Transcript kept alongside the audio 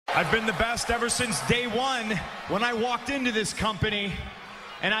I've been the best ever since day one when I walked into this company,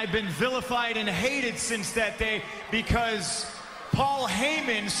 and I've been vilified and hated since that day because Paul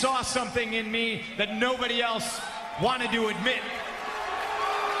Heyman saw something in me that nobody else wanted to admit.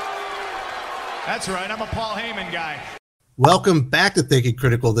 That's right, I'm a Paul Heyman guy. Welcome back to Thinking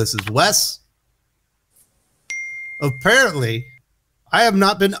Critical. This is Wes. Apparently, I have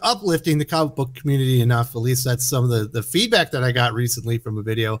not been uplifting the comic book community enough. At least that's some of the feedback that I got recently from a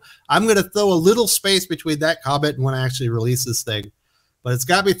video. I'm going to throw a little space between that comment and when I actually release this thing. But it's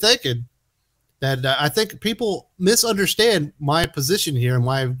got me thinking that I think people misunderstand my position here and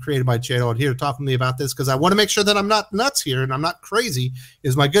why I've created my channel and here to talk to me about this, because I want to make sure that I'm not nuts here and I'm not crazy,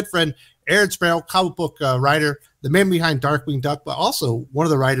 is my good friend Aaron Sparrow, comic book writer, the man behind Darkwing Duck, but also one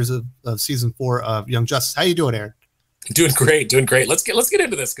of the writers of season 4 of Young Justice. How you doing, Aaron? Doing great. Let's get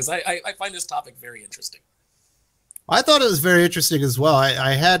into this because I find this topic very interesting. I thought it was very interesting as well.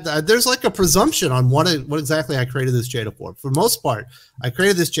 I had there's like a presumption on what exactly I created this channel for. For the most part, I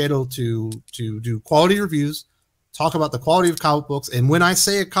created this channel to do quality reviews, talk about the quality of comic books, and when I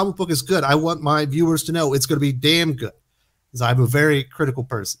say a comic book is good, I want my viewers to know it's going to be damn good, because I'm a very critical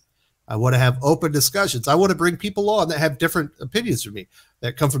person. I want to have open discussions. I want to bring people on that have different opinions from me,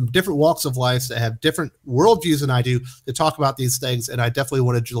 that come from different walks of life, that have different worldviews than I do, to talk about these things. And I definitely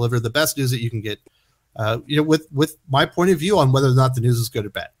want to deliver the best news that you can get, with my point of view on whether or not the news is good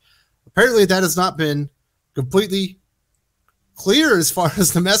or bad. Apparently, that has not been completely clear as far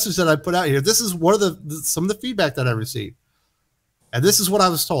as the message that I put out here. This is one of some of the feedback that I received, and this is what I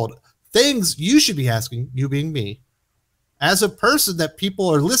was told. Things you should be asking, you being me, as a person that people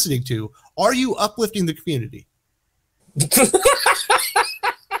are listening to, are you uplifting the community?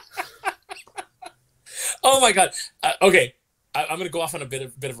 Oh my God. Okay. I'm going to go off on a bit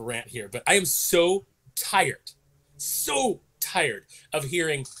of a rant here, but I am so tired of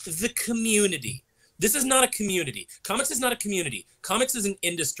hearing the community. This is not a community. Comics is not a community. Comics is an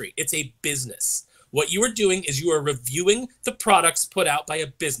industry. It's a business. What you are doing is you are reviewing the products put out by a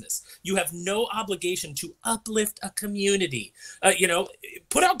business. You have no obligation to uplift a community.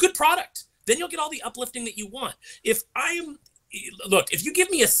 Put out good product. Then you'll get all the uplifting that you want. If you give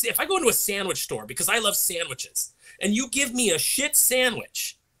me if I go into a sandwich store because I love sandwiches and you give me a shit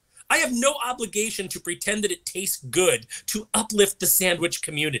sandwich, I have no obligation to pretend that it tastes good to uplift the sandwich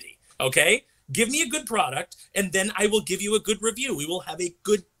community. Okay? Give me a good product, and then I will give you a good review. We will have a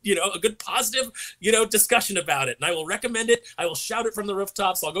good, a good positive, discussion about it. And I will recommend it. I will shout it from the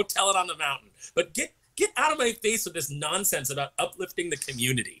rooftops. I'll go tell it on the mountain. But get out of my face with this nonsense about uplifting the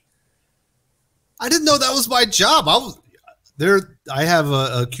community. I didn't know that was my job. I have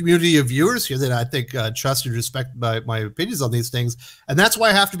a community of viewers here that I think trust and respect my opinions on these things, and that's why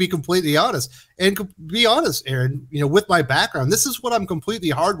I have to be completely honest. And to be honest, Aaron, with my background, this is what I'm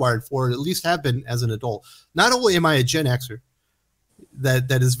completely hardwired for, or at least have been as an adult. Not only am I a Gen Xer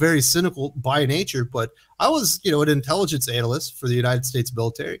that is very cynical by nature, but I was an intelligence analyst for the United States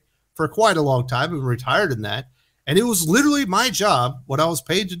military for quite a long time and retired in that. And it was literally my job, what I was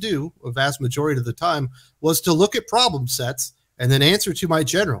paid to do a vast majority of the time, was to look at problem sets and then answer to my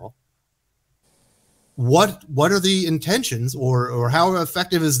general, what are the intentions, or how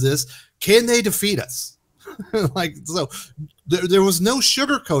effective is this? Can they defeat us? So there was no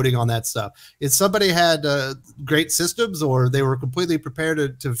sugarcoating on that stuff. If somebody had great systems or they were completely prepared to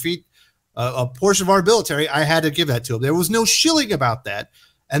defeat a portion of our military, I had to give that to them. There was no shilling about that.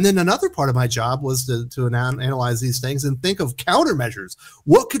 And then another part of my job was to analyze these things and think of countermeasures.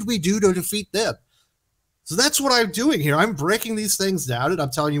 What could we do to defeat them? So that's what I'm doing here. I'm breaking these things down, and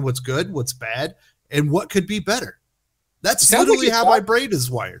I'm telling you what's good, what's bad, and what could be better. That's literally how my brain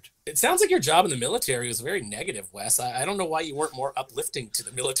is wired. It sounds like your job in the military was very negative, Wes. I don't know why you weren't more uplifting to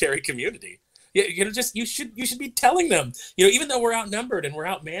the military community. You should be telling them, even though we're outnumbered and we're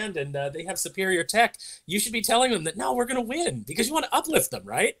outmanned and they have superior tech, you should be telling them that, no, we're going to win, because you want to uplift them,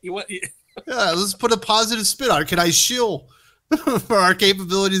 right? Yeah, let's put a positive spin on it. Can I shill for our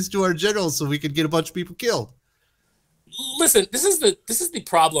capabilities to our generals so we could get a bunch of people killed? Listen, this is the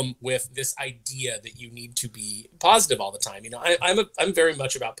problem with this idea that you need to be positive all the time. I'm very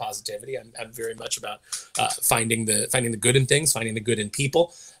much about positivity. I'm very much about finding the good in things, finding the good in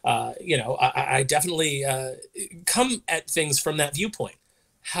people. I definitely come at things from that viewpoint.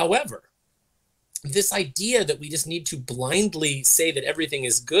 However, this idea that we just need to blindly say that everything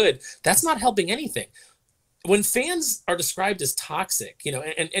is good, that's not helping anything. When fans are described as toxic,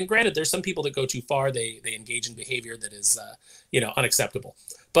 and granted, there's some people that go too far. They engage in behavior that is, unacceptable.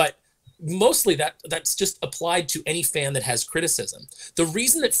 But mostly that's just applied to any fan that has criticism. The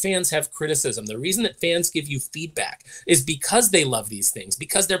reason that fans have criticism, the reason that fans give you feedback is because they love these things,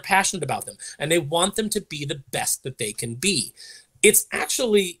 because they're passionate about them, and they want them to be the best that they can be. It's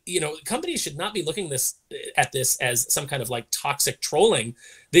actually, companies should not be looking at this as some kind of like toxic trolling.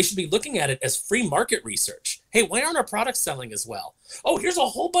 They should be looking at it as free market research. Hey, why aren't our products selling as well? Oh, here's a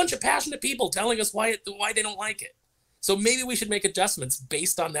whole bunch of passionate people telling us why they don't like it. So maybe we should make adjustments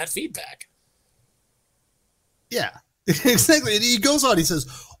based on that feedback. Yeah, exactly. And he goes on, he says,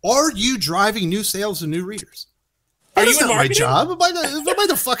 are you driving new sales and new readers? Are you in not marketing? my job. Am I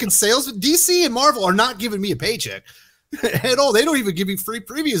the fucking sales? DC and Marvel are not giving me a paycheck at all. They don't even give me free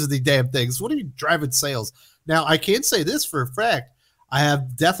previews of these damn things. What are you driving sales? Now, I can say this for a fact. I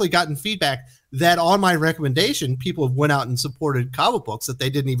have definitely gotten feedback that on my recommendation, people have went out and supported comic books that they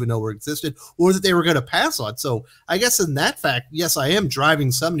didn't even know were existed or that they were going to pass on. So I guess in that fact, yes, I am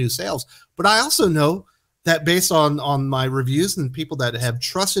driving some new sales, but I also know that based on my reviews and people that have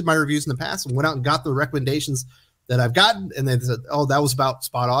trusted my reviews in the past and went out and got the recommendations that I've gotten, and they said, oh, that was about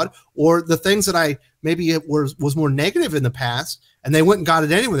spot on, or the things that I maybe it was more negative in the past, and they went and got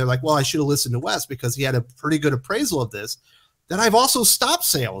it anyway. They're like, well, I should have listened to Wes because he had a pretty good appraisal of this. Then I've also stopped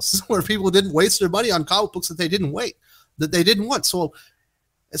sales where people didn't waste their money on comic books that they didn't want. So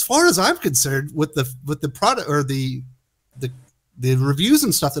as far as I'm concerned with the product or the reviews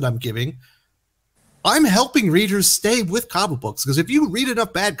and stuff that I'm giving, I'm helping readers stay with comic books, because if you read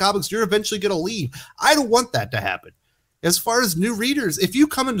enough bad comics, you're eventually going to leave. I don't want that to happen. As far as new readers, if you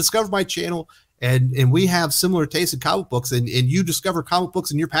come and discover my channel and we have similar tastes in comic books and you discover comic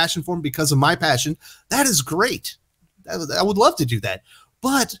books and your passion for them because of my passion, that is great. I would love to do that.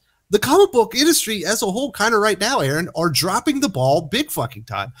 But the comic book industry as a whole kind of right now, Aaron, are dropping the ball big fucking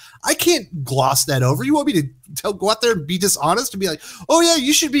time. I can't gloss that over. You want me to go out there and be dishonest and be like, oh yeah,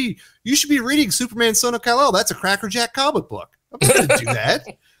 you should be reading Superman Son of Kal-El. That's a crackerjack comic book. I'm not going to do that.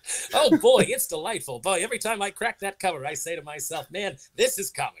 Oh boy, it's delightful. Boy, every time I crack that cover, I say to myself, man, this is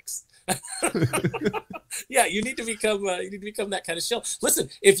comics. Yeah, you need to become that kind of shill. Listen,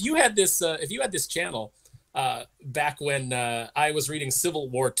 if you had this channel back when I was reading Civil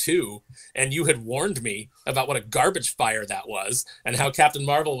War II, and you had warned me about what a garbage fire that was, and how Captain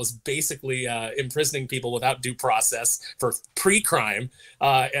Marvel was basically imprisoning people without due process for pre-crime,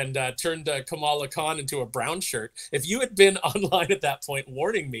 and turned Kamala Khan into a brown shirt. If you had been online at that point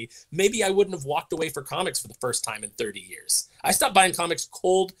warning me, maybe I wouldn't have walked away for comics for the first time in 30 years. I stopped buying comics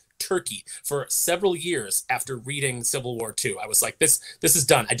cold turkey for several years after reading Civil War II. I was like, this is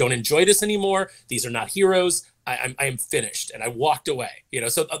done. I don't enjoy this anymore. These are not heroes. I am finished. And I walked away.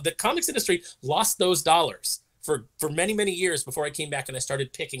 So the comics industry lost those dollars for many, many years before I came back and I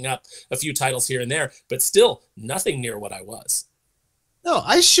started picking up a few titles here and there, but still nothing near what I was. No,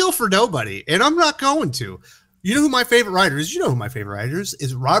 I shill for nobody, and I'm not going to. You know who my favorite writer is? You know who my favorite writer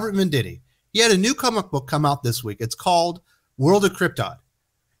is Robert Venditti. He had a new comic book come out this week. It's called World of Krypton.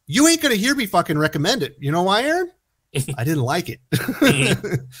 You ain't going to hear me fucking recommend it. You know why, Aaron? I didn't like it.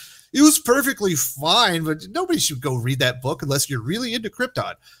 It was perfectly fine, but nobody should go read that book unless you're really into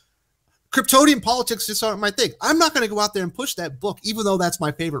Krypton. Kryptonian politics just aren't my thing. I'm not going to go out there and push that book, even though that's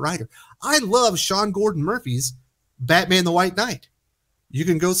my favorite writer. I love Sean Gordon Murphy's Batman the White Knight. You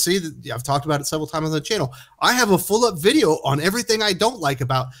can go see that. I've talked about it several times on the channel. I have a full-up video on everything I don't like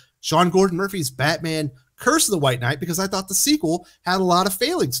about Sean Gordon Murphy's Batman Curse of the White Knight, because I thought the sequel had a lot of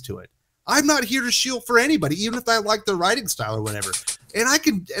failings to it. I'm not here to shield for anybody, even if I like the writing style or whatever. And I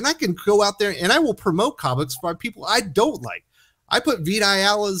can go out there and I will promote comics by people I don't like. I put Vita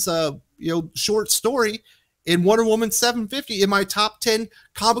Ayala's short story in Wonder Woman 750 in my top 10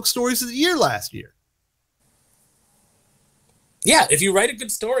 comic stories of the year last year. Yeah, if you write a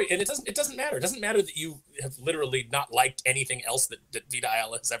good story, and it doesn't matter. It doesn't matter that you have literally not liked anything else that Vita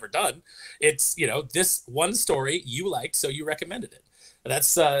Ayala has ever done. It's, this one story you liked, so you recommended it.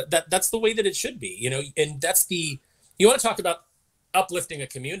 That's the way that it should be, and you want to talk about uplifting a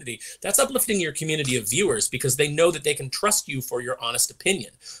community. That's uplifting your community of viewers, because they know that they can trust you for your honest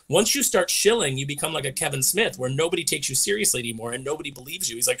opinion. Once you start shilling, you become like a Kevin Smith, where nobody takes you seriously anymore and nobody believes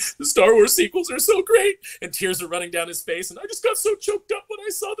you. He's like, the Star Wars sequels are so great, and tears are running down his face, and I just got so choked up when I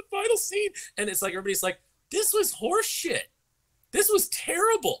saw the final scene. And it's like, everybody's like, this was horse shit. This was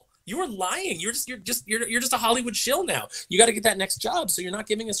terrible. You were lying. You're just a Hollywood shill now. You got to get that next job, so you're not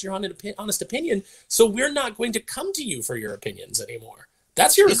giving us your honest opinion. So we're not going to come to you for your opinions anymore.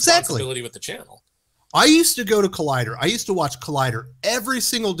 That's your responsibility with the channel. I used to go to Collider. I used to watch Collider every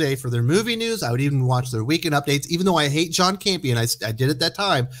single day for their movie news. I would even watch their weekend updates, even though I hate John Campion. I did at that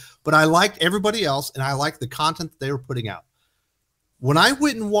time, but I liked everybody else, and I liked the content that they were putting out. When I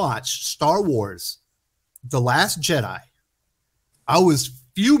went and watched Star Wars, The Last Jedi, I was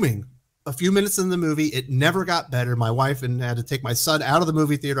fuming a few minutes in the movie. It never got better. My wife and had to take my son out of the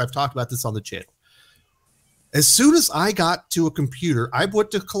movie theater. I've talked about this on the channel. As soon as I got to a computer, I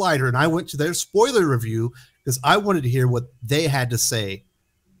went to Collider and I went to their spoiler review because I wanted to hear what they had to say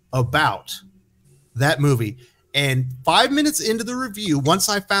about that movie. And 5 minutes into the review, once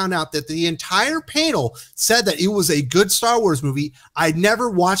I found out that the entire panel said that it was a good Star Wars movie, I never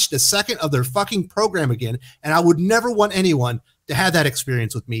watched a second of their fucking program again. And I would never want anyone to have that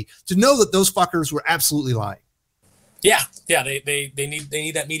experience with me, to know that those fuckers were absolutely lying. Yeah, they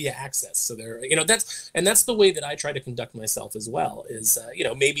need that media access. So they're, you know, that's the way that I try to conduct myself as well. Is you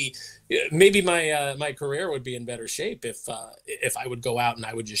know, maybe my career would be in better shape if I would go out and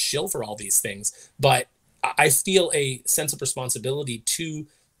I would just shill for all these things. But I feel a sense of responsibility to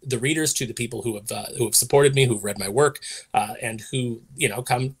the readers, to the people who have supported me, who've read my work, and who, you know,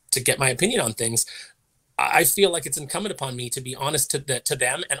 come to get my opinion on things. I feel like it's incumbent upon me to be honest to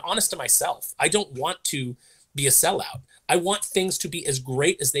them and honest to myself. I don't want to be a sellout. I want things to be as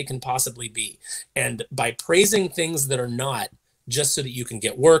great as they can possibly be. And by praising things that are not, just so that you can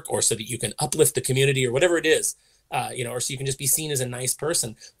get work or so that you can uplift the community or whatever it is, you know, or so you can just be seen as a nice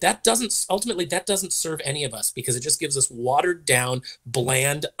person, that doesn't serve any of us, because it just gives us watered down,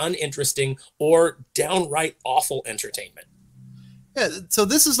 bland, uninteresting, or downright awful entertainment. Yeah. So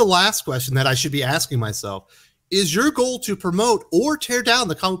this is the last question that I should be asking myself. Is your goal to promote or tear down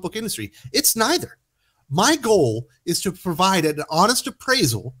the comic book industry? It's neither. My goal is to provide an honest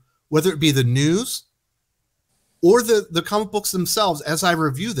appraisal, whether it be the news or the comic books themselves as I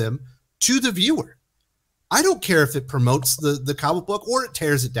review them, to the viewer. I don't care if it promotes the comic book or it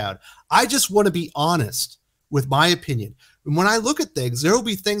tears it down. I just want to be honest with my opinion. And when I look at things, there will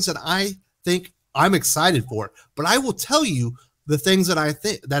be things that I think I'm excited for, but I will tell you the things that I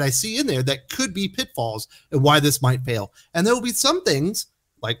think that I see in there that could be pitfalls and why this might fail. And there will be some things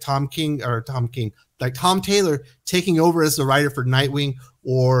like Tom Taylor taking over as the writer for Nightwing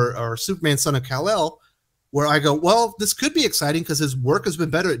or Superman Son of Kal-El, where I go, well, this could be exciting because his work has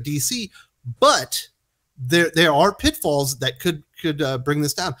been better at DC, but there are pitfalls that could bring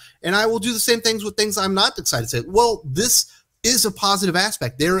this down. And I will do the same things with things I'm not excited to say, well, this is a positive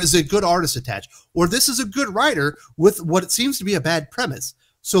aspect. There is a good artist attached, or this is a good writer with what it seems to be a bad premise.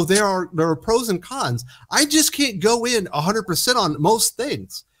 So there are pros and cons. I just can't go in 100% on most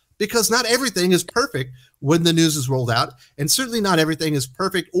things, because not everything is perfect when the news is rolled out. And certainly not everything is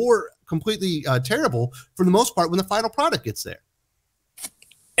perfect or completely terrible for the most part when the final product gets there.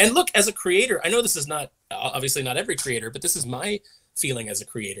 And look, as a creator, I know this is not, obviously not every creator, but this is my feeling as a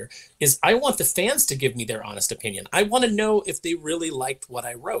creator, is I want the fans to give me their honest opinion. I want to know if they really liked what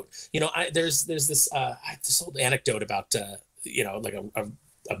I wrote. You know, there's this old anecdote about, you know, like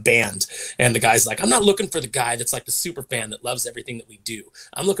a band, and the guy's like, I'm not looking for the guy that's like the super fan that loves everything that we do.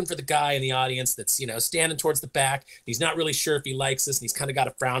 I'm looking for the guy in the audience that's, you know, standing towards the back. He's not really sure if he likes this, and he's kind of got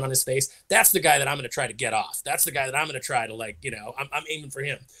a frown on his face. That's the guy that I'm going to try to get off. That's the guy that I'm going to try to, like, you know, I'm aiming for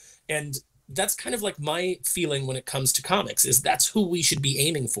him. And that's kind of like my feeling when it comes to comics, is that's who we should be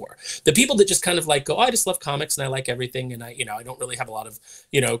aiming for. The people that just kind of like go, oh, I just love comics and I like everything, and I don't really have a lot of,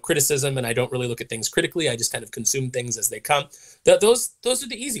 you know, criticism, and I don't really look at things critically. I just kind of consume things as they come. Those are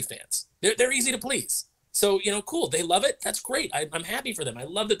the easy fans. They're easy to please. So, you know, cool. They love it. That's great. I'm happy for them. I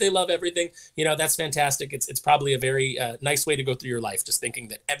love that they love everything. You know, that's fantastic. It's probably a very nice way to go through your life, just thinking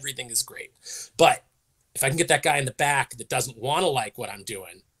that everything is great. But if I can get that guy in the back that doesn't want to like what I'm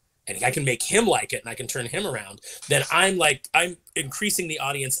doing, and I can make him like it, and I can turn him around, then I'm increasing the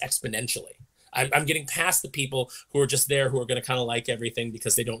audience exponentially. I'm getting past the people who are just there, who are going to kind of like everything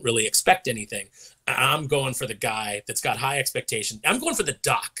because they don't really expect anything. I'm going for the guy that's got high expectation. I'm going for the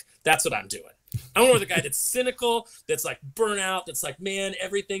doc. That's what I'm doing. I'm going for the guy that's cynical, that's like burnout, that's like, man,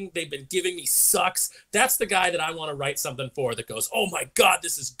 everything they've been giving me sucks. That's the guy that I want to write something for that goes, oh my God,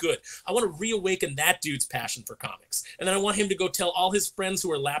 this is good. I want to reawaken that dude's passion for comics. And then I want him to go tell all his friends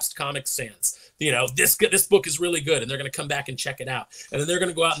who are lapsed comics fans, you know, this book is really good, and they're going to come back and check it out. And then they're going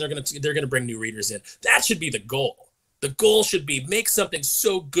to go out and they're going to bring new readers in. That should be the goal. The goal should be make something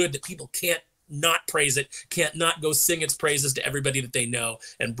so good that people can't not praise it, can't not go sing its praises to everybody that they know,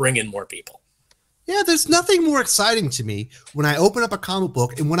 and bring in more people. Yeah, there's nothing more exciting to me when I open up a comic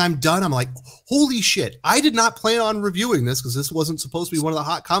book, and when I'm done, I'm like, holy shit, I did not plan on reviewing this because this wasn't supposed to be one of the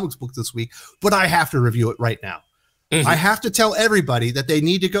hot comics books this week, but I have to review it right now. Mm-hmm. I have to tell everybody that they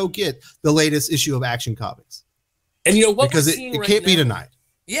need to go get the latest issue of Action Comics. And you know what? Because it can't be denied.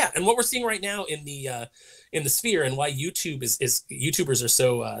 Yeah, and what we're seeing right now in the sphere, and why YouTubers are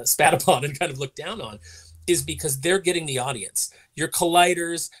so spat upon and kind of looked down on, is because they're getting the audience. Your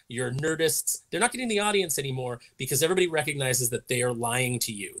colliders, your nerdists, they're not getting the audience anymore because everybody recognizes that they are lying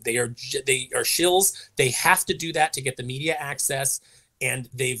to you. They are shills. They have to do that to get the media access, and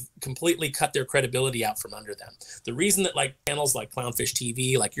they've completely cut their credibility out from under them. The reason that like channels like Clownfish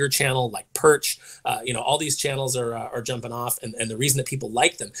TV, like your channel, like Perch, all these channels are jumping off, and the reason that people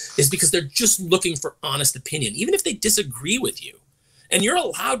like them is because they're just looking for honest opinion, even if they disagree with you. And you're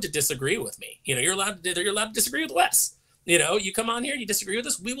allowed to disagree with me. You're allowed to disagree with Wes. You come on here, you disagree with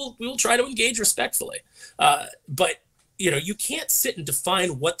us, we will try to engage respectfully. But you can't sit and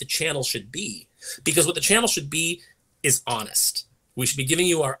define what the channel should be, because what the channel should be is honest. We should be giving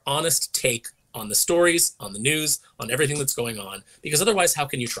you our honest take on the stories, on the news, on everything that's going on, because otherwise, how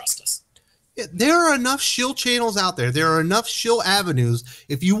can you trust us? There are enough shill channels out there. There are enough shill avenues.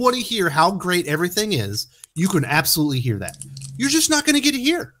 If you want to hear how great everything is, you can absolutely hear that. You're just not going to get it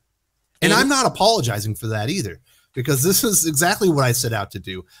here. And I'm not apologizing for that either, because this is exactly what I set out to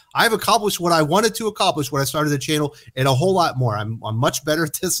do. I've accomplished what I wanted to accomplish when I started the channel, and a whole lot more. I'm much better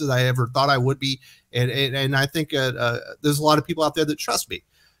at this than I ever thought I would be. And I think there's a lot of people out there that trust me.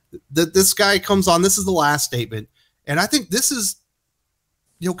 This guy comes on, this is the last statement. And I think this is,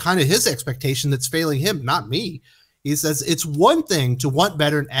 kind of his expectation that's failing him, not me. He says, it's one thing to want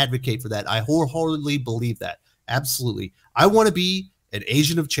better and advocate for that. I wholeheartedly believe that. Absolutely. I want to be an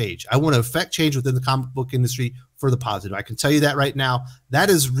agent of change. I want to affect change within the comic book industry for the positive. I can tell you that right now. That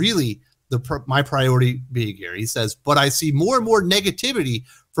is really my priority being here. He says, but I see more and more negativity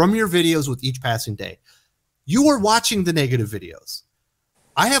from your videos with each passing day. You are watching the negative videos.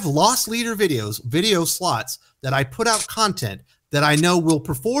 I have lost leader videos, video slots that I put out content that I know will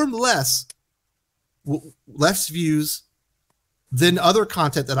perform less views than other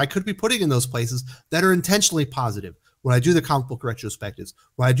content that I could be putting in those places that are intentionally positive. When I do the comic book retrospectives,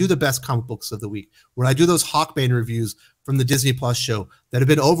 when I do the best comic books of the week, when I do those Hawkman reviews from the Disney Plus show that have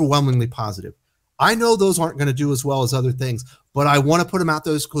been overwhelmingly positive. I know those aren't going to do as well as other things, but I want to put them out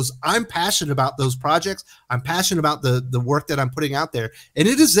there because I'm passionate about those projects. I'm passionate about the work that I'm putting out there, and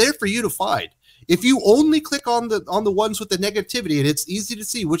it is there for you to find. If you only click on the ones with the negativity, and it's easy to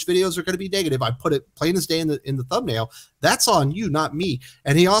see which videos are going to be negative, I put it plain as day in the thumbnail. That's on you, not me.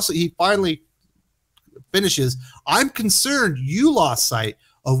 And he finally finishes, I'm concerned you lost sight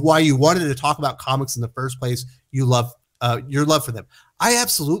of why you wanted to talk about comics in the first place. You love your love for them. I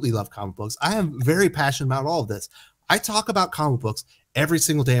absolutely love comic books. I am very passionate about all of this. I talk about comic books every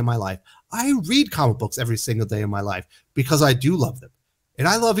single day of my life. I read comic books every single day of my life because I do love them. And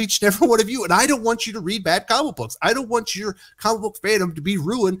I love each and every one of you. And I don't want you to read bad comic books. I don't want your comic book fandom to be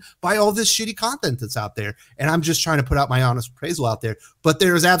ruined by all this shitty content that's out there. And I'm just trying to put out my honest appraisal out there. But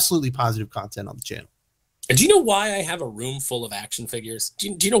there is absolutely positive content on the channel. And do you know why I have a room full of action figures?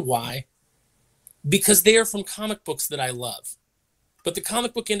 Do you know why? Because they are from comic books that I love. But the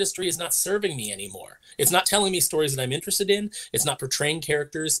comic book industry is not serving me anymore. It's not telling me stories that I'm interested in. It's not portraying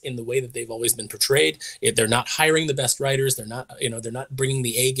characters in the way that they've always been portrayed. They're not hiring the best writers. They're not, they're not bringing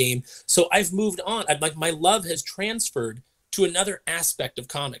the A game. So I've moved on. My love has transferred to another aspect of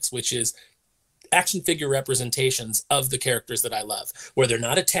comics, which is action figure representations of the characters that I love, where they're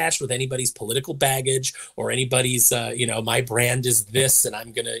not attached with anybody's political baggage or anybody's, my brand is this and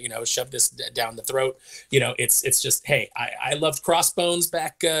I'm going to, shove this down the throat. It's just, hey, I loved Crossbones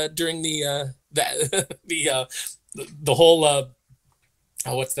back during the whole,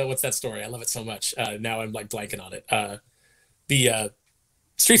 what's that story? I love it so much. Now I'm like blanking on it. The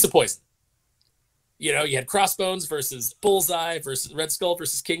Streets of Poison. You had Crossbones versus Bullseye versus Red Skull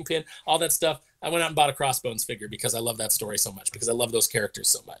versus Kingpin, all that stuff. I went out and bought a Crossbones figure because I love that story so much, because I love those characters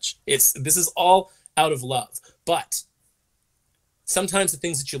so much. This is all out of love. But sometimes the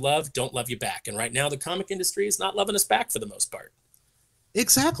things that you love don't love you back. And right now the comic industry is not loving us back for the most part.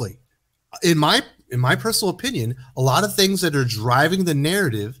 Exactly. In my personal opinion, a lot of things that are driving the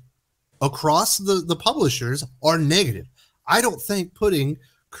narrative across the publishers are negative. I don't think putting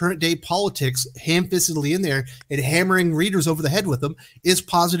current day politics ham-fistedly in there and hammering readers over the head with them is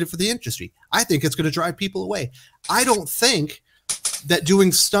positive for the industry. I think it's going to drive people away. I don't think that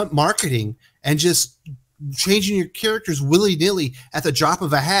doing stunt marketing and just changing your characters willy-nilly at the drop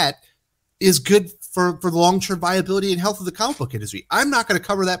of a hat is good for the long-term viability and health of the comic book industry. I'm not going to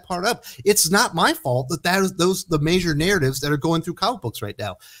cover that part up. It's not my fault that is the major narratives that are going through comic books right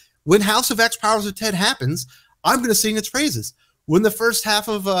now. When House of X Powers of 10 happens, I'm going to sing its praises. When the first half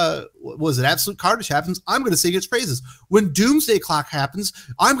of Absolute Carnage happens, I'm going to sing its praises. When Doomsday Clock happens,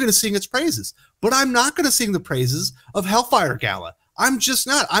 I'm going to sing its praises. But I'm not going to sing the praises of Hellfire Gala. I'm just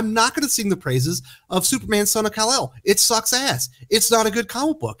not. I'm not going to sing the praises of Superman Son of Kal-El. It sucks ass. It's not a good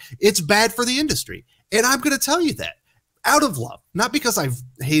comic book. It's bad for the industry. And I'm going to tell you that out of love, not because I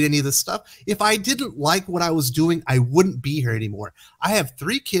hate any of this stuff. If I didn't like what I was doing, I wouldn't be here anymore. I have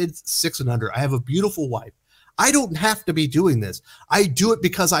 3 kids, 6 and under. I have a beautiful wife. I don't have to be doing this. I do it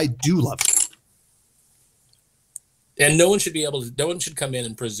because I do love it. And no one should come in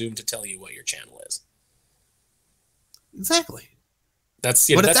and presume to tell you what your channel is. Exactly. But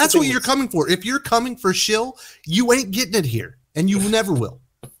if that's what you're coming for, if you're coming for shill, you ain't getting it here, and you never will.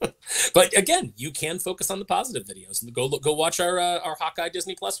 But again, you can focus on the positive videos. Go watch our Hawkeye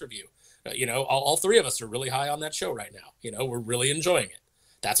Disney Plus review. All 3 of us are really high on that show right now. We're really enjoying it.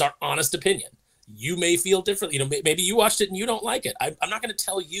 That's our honest opinion. You may feel differently. Maybe you watched it and you don't like it. I'm not going to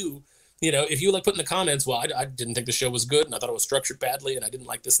tell you. If you put in the comments, well, I didn't think the show was good and I thought it was structured badly and I didn't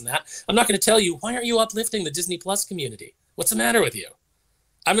like this and that. I'm not going to tell you, why aren't you uplifting the Disney Plus community? What's the matter with you?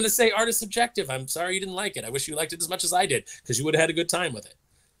 I'm going to say art is subjective. I'm sorry you didn't like it. I wish you liked it as much as I did, because you would have had a good time with it.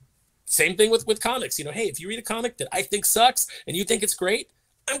 Same thing with comics. Hey, if you read a comic that I think sucks and you think it's great,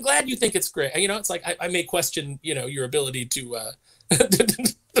 I'm glad you think it's great. It's like I may question, your ability to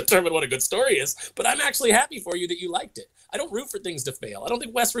determine what a good story is, but I'm actually happy for you that you liked it. I don't root for things to fail. I don't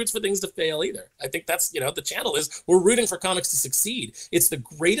think Wes roots for things to fail either. I think that's, the channel is, we're rooting for comics to succeed. It's the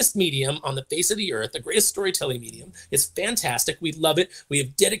greatest medium on the face of the earth, the greatest storytelling medium. It's fantastic. We love it. We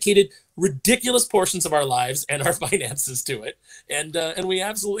have dedicated ridiculous portions of our lives and our finances to it. And we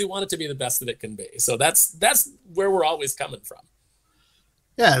absolutely want it to be the best that it can be. So that's where we're always coming from.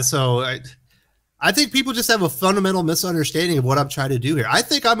 Yeah. So I think people just have a fundamental misunderstanding of what I'm trying to do here. I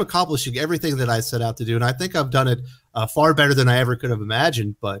think I'm accomplishing everything that I set out to do, and I think I've done it far better than I ever could have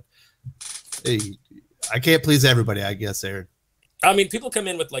imagined. But hey, I can't please everybody, I guess, Aaron. I mean, people come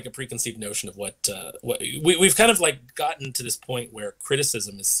in with like a preconceived notion of what we've kind of like gotten to this point where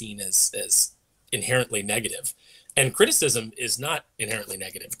criticism is seen as inherently negative, and criticism is not inherently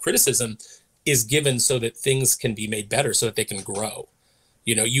negative. Criticism is given so that things can be made better, so that they can grow.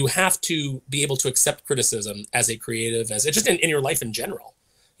 You have to be able to accept criticism as a creative, as just in your life in general.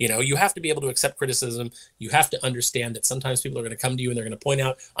 You have to be able to accept criticism. You have to understand that sometimes people are going to come to you and they're going to point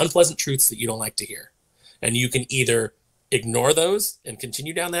out unpleasant truths that you don't like to hear. And you can either ignore those and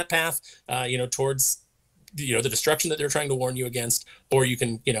continue down that path, towards, the destruction that they're trying to warn you against, or you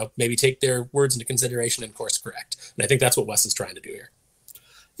can, maybe take their words into consideration and course correct. And I think that's what Wes is trying to do here.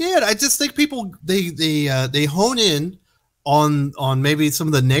 Yeah, I just think people, they hone in on maybe some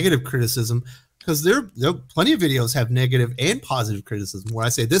of the negative criticism, because there plenty of videos have negative and positive criticism where I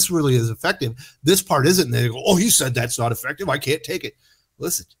say this really is effective, this part isn't, and they go, oh, he said that's not effective, I can't take it.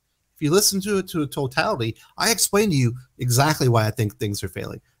 Listen, if you listen to it to a totality, I explain to you exactly why I think things are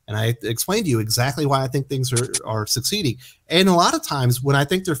failing, and I explain to you exactly why I think things are succeeding. And a lot of times when I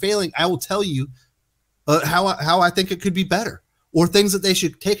think they're failing, I will tell you how I think it could be better, or things that they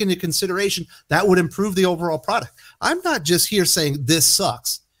should take into consideration that would improve the overall product. I'm not just here saying this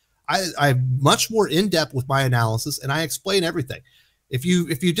sucks. I'm much more in depth with my analysis, and I explain everything. If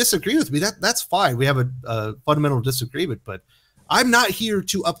you disagree with me, that's fine. We have a fundamental disagreement, but I'm not here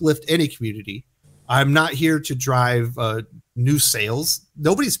to uplift any community. I'm not here to drive new sales.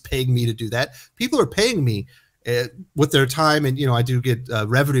 Nobody's paying me to do that. People are paying me with their time, and I do get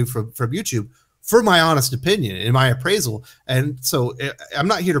revenue from YouTube for my honest opinion and my appraisal. And so I'm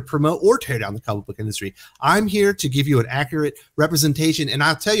not here to promote or tear down the comic book industry. I'm here to give you an accurate representation. And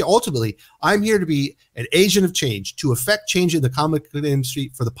I'll tell you, ultimately, I'm here to be an agent of change, to affect change in the comic book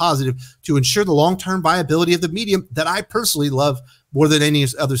industry for the positive, to ensure the long-term viability of the medium that I personally love more than any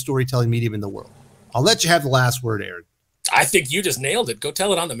other storytelling medium in the world. I'll let you have the last word, Aaron. I think you just nailed it. Go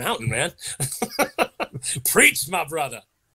tell it on the mountain, man. Preach, my brother.